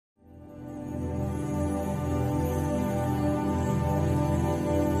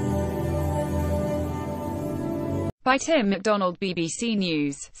By Tim McDonald, BBC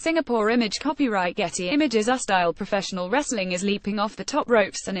News. Singapore Image Copyright Getty Images. Style professional wrestling is leaping off the top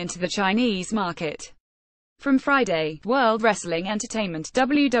ropes and into the Chinese market. From Friday, World Wrestling Entertainment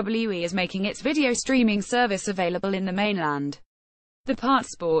 (WWE) is making its video streaming service available in the mainland. The part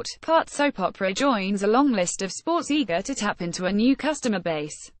sport, part soap opera joins a long list of sports eager to tap into a new customer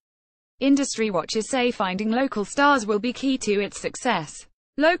base. Industry watchers say finding local stars will be key to its success.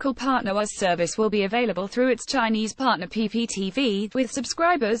 Local partner WAS service will be available through its Chinese partner PPTV, with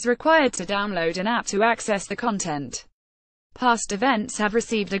subscribers required to download an app to access the content. Past events have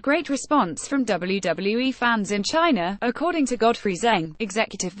received a great response from WWE fans in China, according to Godfrey Zheng,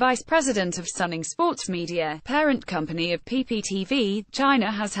 Executive Vice President of Suning Sports Media, parent company of PPTV.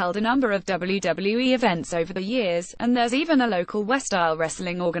 China has held a number of WWE events over the years, and there's even a local West-style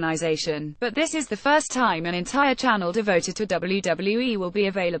wrestling organization, but this is the first time an entire channel devoted to WWE will be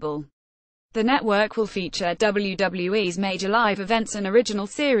available. The network will feature WWE's major live events and original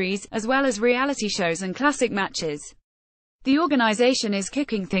series, as well as reality shows and classic matches. The organization is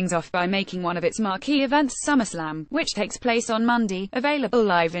kicking things off by making one of its marquee events, SummerSlam, which takes place on Monday, available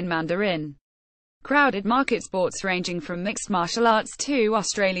live in Mandarin. Crowded market sports ranging from mixed martial arts to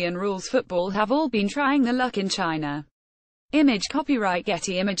Australian rules football have all been trying their luck in China. Image Copyright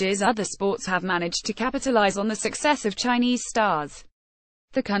Getty Images. Other sports have managed to capitalize on the success of Chinese stars.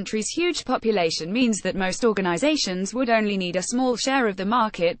 The country's huge population means that most organizations would only need a small share of the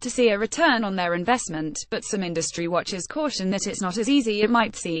market to see a return on their investment, but some industry watchers caution that it's not as easy as it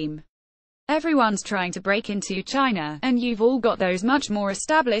might seem. Everyone's trying to break into China, and you've all got those much more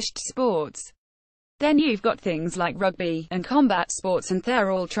established sports. Then you've got things like rugby and combat sports, and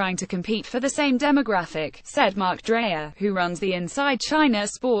they're all trying to compete for the same demographic, said Mark Dreyer, who runs the Inside China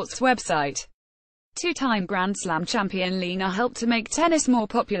Sports website. Two-time Grand Slam champion Li Na helped to make tennis more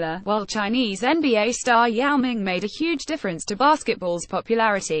popular, while Chinese NBA star Yao Ming made a huge difference to basketball's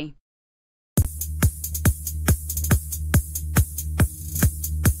popularity.